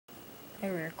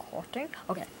Recording.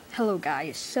 Okay, hello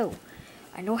guys. So,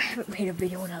 I know I haven't made a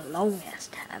video in a long ass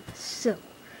time. So,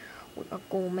 we're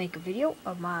gonna make a video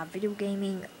of my video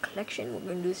gaming collection. We're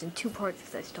gonna do this in two parts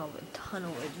because I still have a ton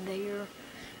of it there.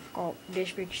 Got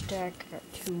this big stack. Got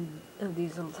two of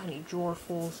these little tiny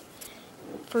drawerfuls.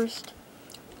 First,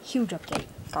 huge update.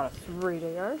 Got a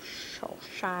 3DS, all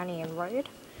shiny and red.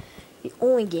 The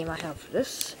only game I have for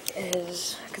this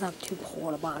is because I'm too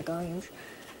poor to buy games.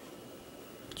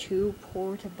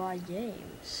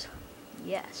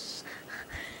 Yes.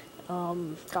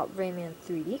 Got Rayman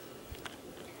 3D.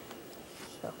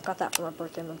 So, got that for my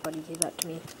birthday. My buddy gave that to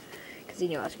me because he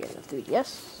knew I was getting a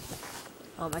 3DS.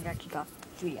 I actually got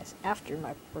 3DS after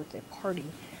my birthday party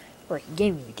where he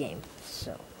gave me the game.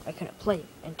 So, I couldn't play it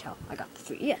until I got the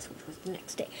 3DS, which was the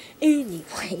next day.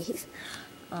 Anyways,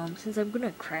 since I'm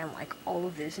gonna cram like all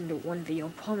of this into one video,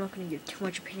 I'm probably not gonna give too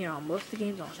much opinion on most of the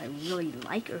games unless I really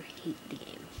like or hate the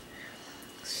game.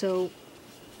 So,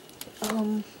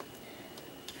 I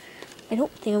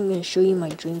don't think I'm gonna show you my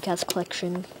Dreamcast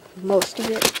collection, most of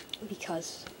it,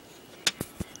 because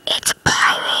it's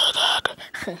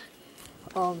pirated.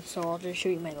 So I'll just show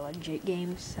you my legit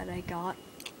games that I got,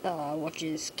 which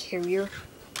is Carrier,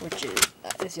 which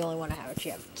is the only one I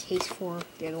actually have a case for.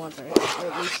 The other ones are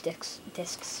loose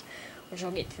discs, which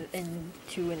I'll get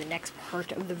into in the next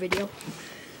part of the video.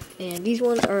 And these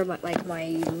ones are my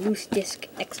loose disc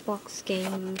Xbox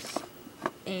games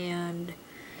and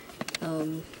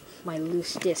my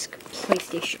loose disc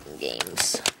PlayStation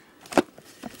games.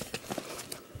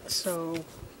 So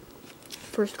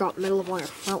first got Medal of Honor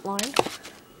Frontline,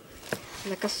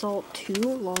 Mech Assault 2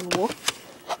 Lone Wolf,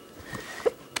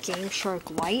 Game Shark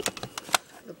Lite,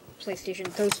 the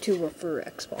PlayStation. Those two were for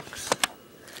Xbox.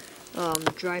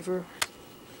 Driver.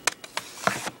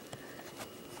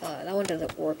 That one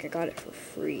doesn't work. I got it for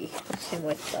free. Same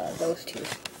with those two.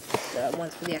 The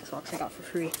ones for the Xbox I got for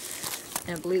free.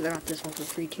 And I believe I got this one for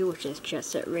free too, which is Jet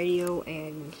Set Radio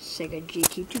and Sega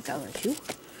GT 2002.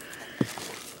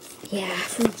 Yeah,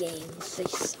 free games. They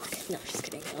suck. No, just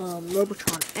kidding.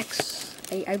 Robotron X.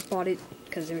 I bought it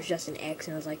because there was just an X,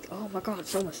 and I was like, oh my god, it's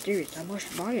so mysterious. I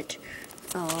must buy it.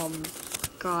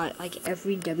 Got like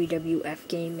every WWF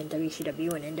game and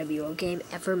WCW and NWO game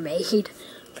ever made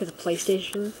for the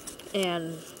PlayStation,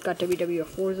 and got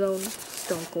WWF Warzone,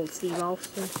 Stone Cold Steve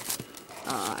Austin.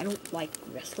 I don't like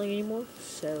wrestling anymore,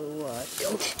 so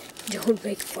don't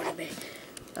make fun of me.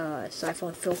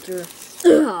 Siphon Filter.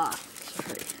 Sorry, I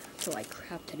feel like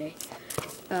crap today.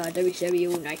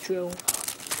 WCW Nitro.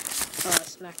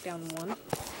 SmackDown 1.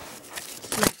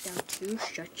 SmackDown 2.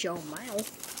 Shut your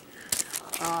mouth.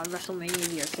 WrestleMania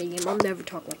the arcade game. I'll never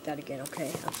talk like that again,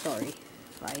 okay? I'm sorry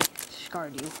if I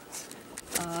scarred you.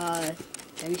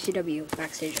 WCW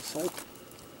Backstage Assault.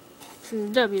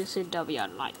 WCW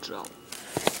Nitro.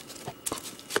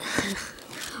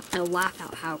 I laugh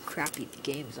at how crappy the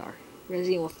games are.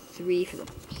 Resident Evil 3 for the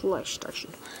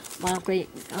PlayStation. My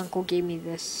uncle gave me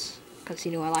this because he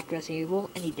knew I liked Resident Evil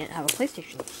and he didn't have a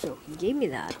PlayStation, so he gave me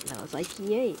that, and I was like,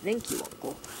 yay, thank you,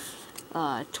 Uncle.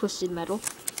 Twisted Metal.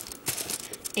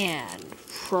 And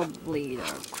probably the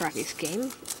crappiest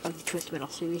game of the Twisted Metal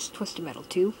series, Twisted Metal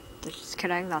 2. Just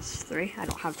kidding, that's 3. I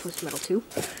don't have Twisted Metal 2.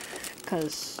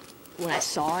 Because when I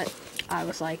saw it, I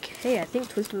was like, hey, I think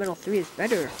Twisted Metal 3 is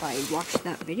better if I watched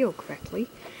that video correctly.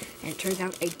 And it turns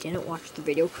out I didn't watch the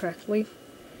video correctly.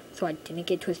 So I didn't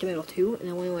get Twisted Metal 2. And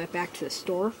then when I went back to the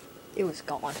store, it was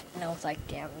gone. And I was like,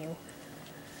 damn you.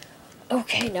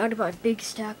 Okay, now to my big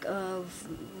stack of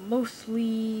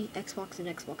mostly Xbox and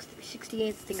Xbox 360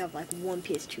 games. I think I have like one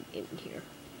PS2 game in here.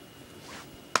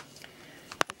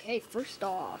 Okay, first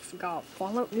off, we got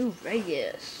Fallout New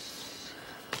Vegas.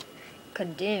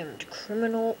 Condemned,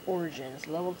 Criminal Origins,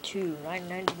 Level 2,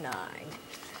 $9.99.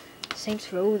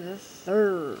 Saints Row the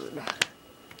Third.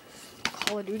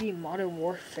 Call of Duty Modern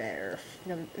Warfare.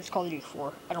 No, it's Call of Duty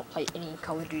 4. I don't play any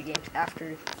Call of Duty games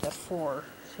after the 4.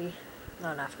 See?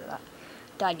 Not after that.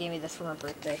 Dad gave me this for my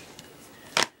birthday.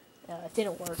 It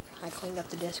didn't work. I cleaned up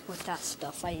the disc with that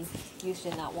stuff I used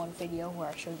in that one video where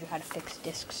I showed you how to fix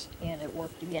discs, and it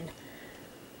worked again.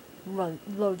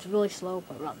 Loads really slow,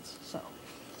 but runs, so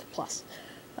it's a plus.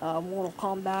 Mortal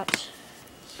Kombat,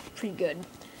 pretty good.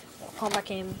 Mortal Kombat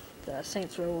game, the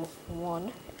Saints Row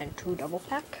 1 and 2 double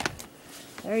pack.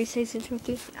 Did I already say Saints Row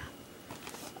 2?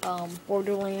 Yeah.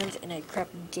 Borderlands in a crap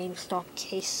GameStop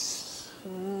case.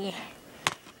 Yeah.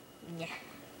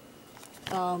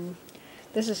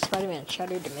 This is Spider-Man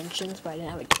Shattered Dimensions, but I didn't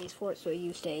have a case for it, so I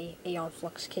used a Aeon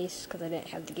Flux case because I didn't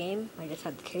have the game. I just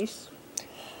had the case.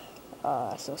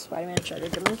 So Spider-Man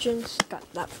Shattered Dimensions, got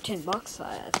that for $10.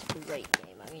 That's a great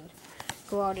game. I mean,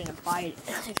 go out and buy it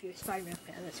if you're a Spider-Man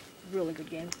fan. That's a really good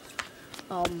game.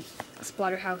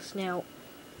 Splatterhouse. Now,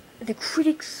 the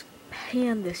critics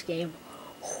panned this game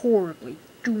horribly.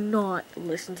 Do not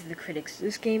listen to the critics.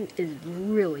 This game is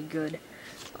really good.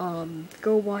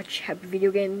 Go watch Happy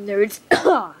Video Game Nerds.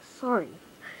 Sorry.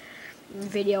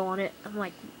 Video on it. I'm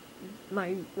like,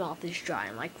 my mouth is dry.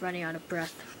 I'm like running out of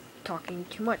breath, talking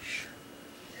too much.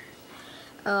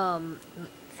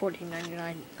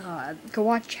 $14.99. Go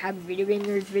watch Happy Video Game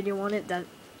Nerds video on it.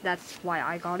 That's why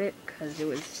I got it, because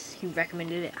he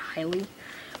recommended it highly.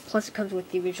 Plus, it comes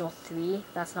with the original 3.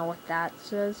 That's not what that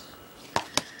says.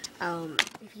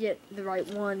 If you get the right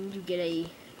one, you get a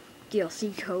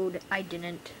DLC code. I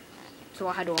didn't, so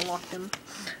I had to unlock them.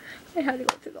 I had to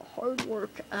go through the hard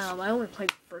work. I only played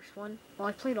the first one. Well,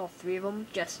 I played all 3 of them,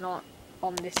 just not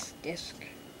on this disc.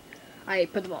 I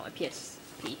put them on my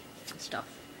PSP and stuff.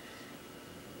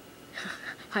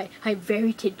 I'm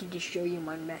very tempted to show you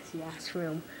my messy ass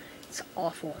room. It's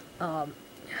awful. God,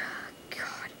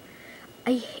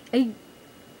 I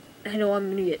know I'm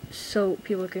gonna get so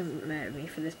people are gonna get mad at me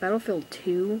for this. Battlefield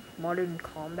 2 Modern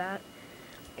Combat.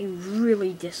 I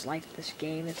really dislike this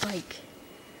game. It's like,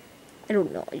 I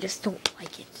don't know, I just don't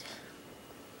like it.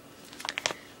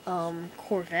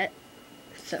 Corvette.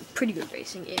 It's a pretty good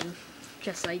racing game.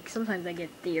 Just like, sometimes I get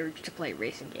the urge to play a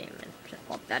racing game and just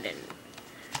pop that in.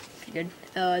 Pretty good.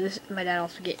 My dad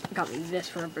also got me this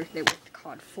for my birthday with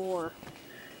COD 4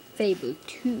 Fable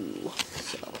 2.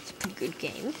 So, it's a pretty good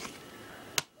game.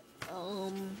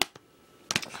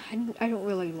 I don't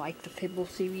really like the Fable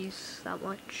series that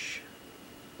much.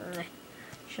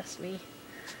 It's just me.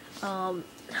 Oh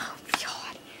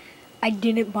God, I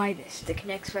didn't buy this. The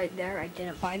Kinect's right there. I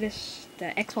didn't buy this.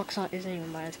 The Xbox isn't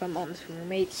even mine. It's my mom's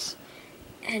roommates.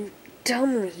 And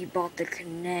dumbly he bought the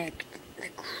Kinect. The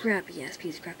crappy ass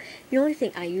piece of crap. The only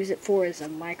thing I use it for is a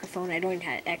microphone. I don't even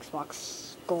have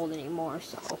Xbox Gold anymore,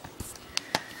 so.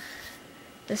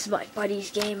 This is my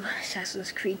buddy's game,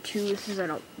 Assassin's Creed 2. This is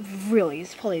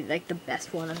it's probably like the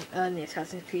best one in the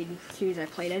Assassin's Creed series I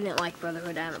played. I didn't like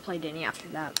Brotherhood. I haven't played any after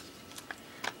that.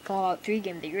 Fallout 3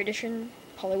 Game of the Year Edition,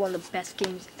 probably one of the best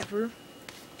games ever.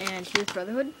 And here's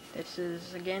Brotherhood. This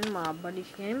is again my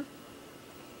buddy's game.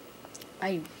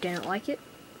 I didn't like it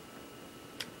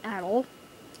at all.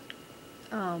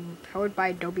 Powered by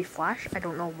Adobe Flash. I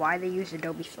don't know why they use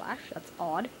Adobe Flash. That's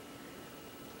odd.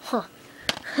 Huh.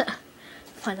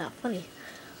 Find that funny.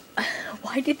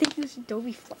 Why did they use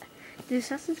Adobe Flash? Did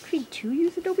Assassin's Creed 2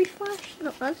 use Adobe Flash?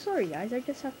 No, I'm sorry guys, I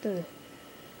just have to...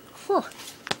 Huh.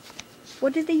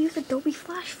 What did they use Adobe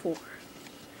Flash for?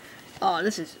 Oh,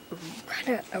 this is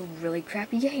kind of a really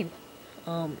crappy game.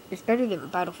 It's better than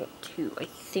Battlefield 2. I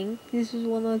think this is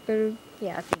one that's better.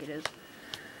 Yeah, I think it is.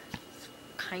 It's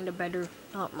kind of better,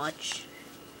 not much.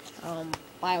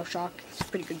 Bioshock, it's a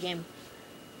pretty good game.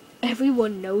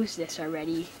 Everyone knows this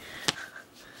already.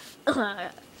 I'm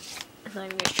not even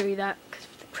going to show you that because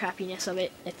of the crappiness of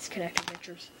it. It's Kinect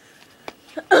Adventures.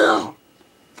 Oh,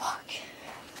 fuck.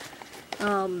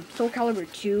 Soul Calibur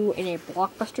 2 in a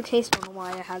Blockbuster case. Don't know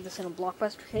why I have this in a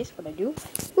Blockbuster case, but I do.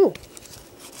 Ooh.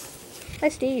 Hi,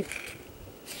 Steve.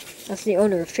 That's the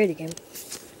owner of Trading Game.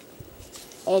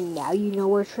 And now you know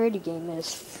where Trading Game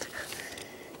is.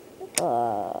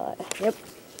 Yep.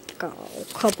 Got a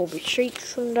couple of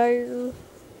receipts in there.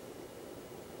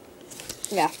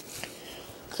 Yeah.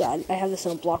 Yeah, I have this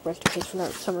in a Blockbuster case for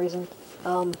some reason.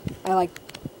 I like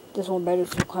this one better than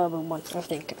Soul Calibur 1, I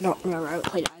think. I don't remember. I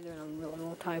haven't played either in a really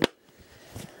long time.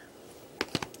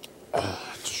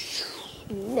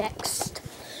 Next.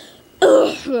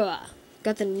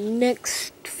 Got the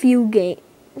next 3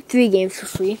 games for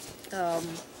free.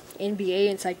 NBA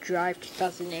Inside Drive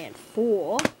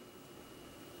 2004.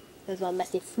 There's my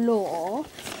messy floor.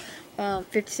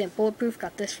 50 Cent Bulletproof,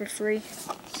 got this for free.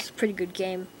 It's a pretty good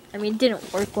game. I mean, it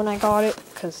didn't work when I got it,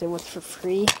 because it was for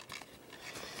free.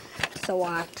 So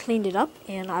I cleaned it up,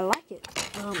 and I like it.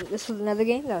 This was another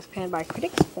game that was panned by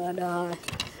critics, but,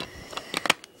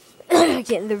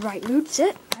 getting the right mood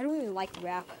set. I don't even like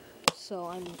rap, so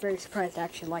I'm very surprised I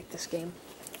actually like this game.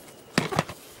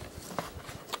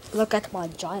 Look at my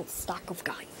giant stack of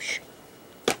games.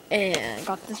 And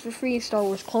got this for free, Star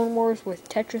Wars Clone Wars with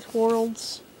Tetris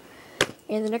Worlds.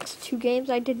 And the next 2 games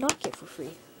I did not get for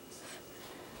free.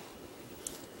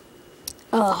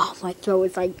 Oh, my throat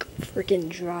is like freaking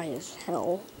dry as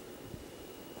hell.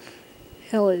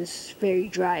 Hell is very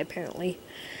dry apparently.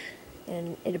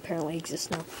 And it apparently exists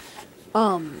now.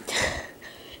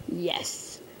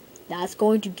 Yes. That's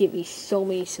going to get me so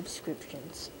many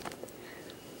subscriptions.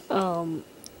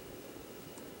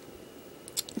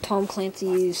 Tom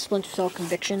Clancy's Splinter Cell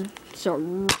Conviction.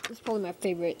 So it's probably my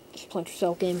favorite Splinter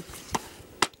Cell game.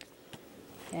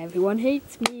 Everyone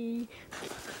hates me.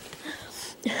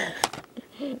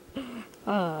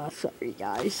 Sorry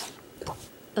guys.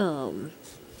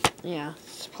 Yeah,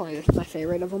 it's probably my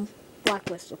favorite of them.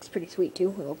 Blacklist looks pretty sweet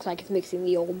too. It looks like it's mixing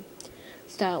the old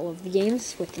style of the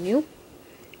games with the new.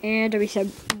 And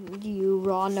WCW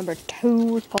Raw number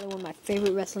 2 is probably one of my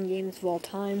favorite wrestling games of all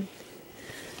time.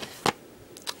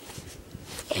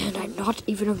 And I'm not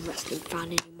even a wrestling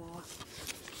fan anymore.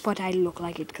 But I look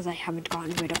like it because I haven't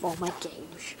gotten rid of all my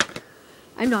games.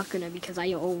 I'm not gonna, because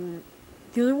I own...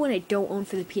 The only one I don't own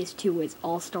for the PS2 is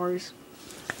All-Stars.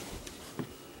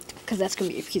 Because that's gonna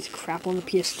be a piece of crap on the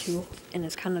PS2. And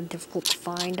it's kind of difficult to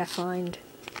find, I find.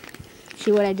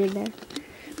 See what I did there?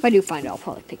 If I do find it, I'll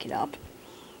probably pick it up.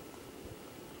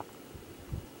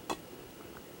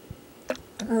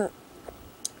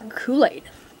 Kool-Aid.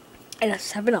 And a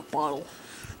 7-Up bottle.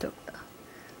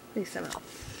 7-Up.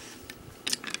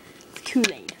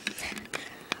 Kool-Aid.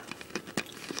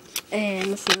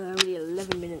 And this is already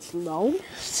 11 minutes long.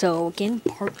 So again,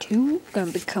 part 2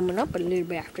 gonna be coming up a little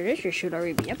bit after this. It should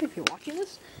already be up if you're watching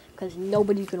this, because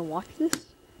nobody's gonna watch this.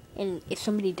 And if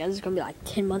somebody does, it's gonna be like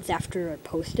 10 months after I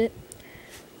post it.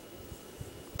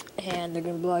 And they're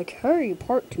gonna be like, hey,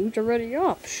 part 2's already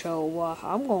up, so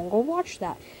I'm gonna go watch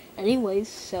that. Anyways,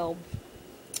 so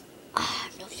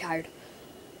I'm really tired.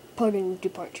 Probably gonna do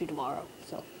part 2 tomorrow.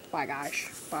 So bye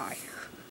guys. Bye.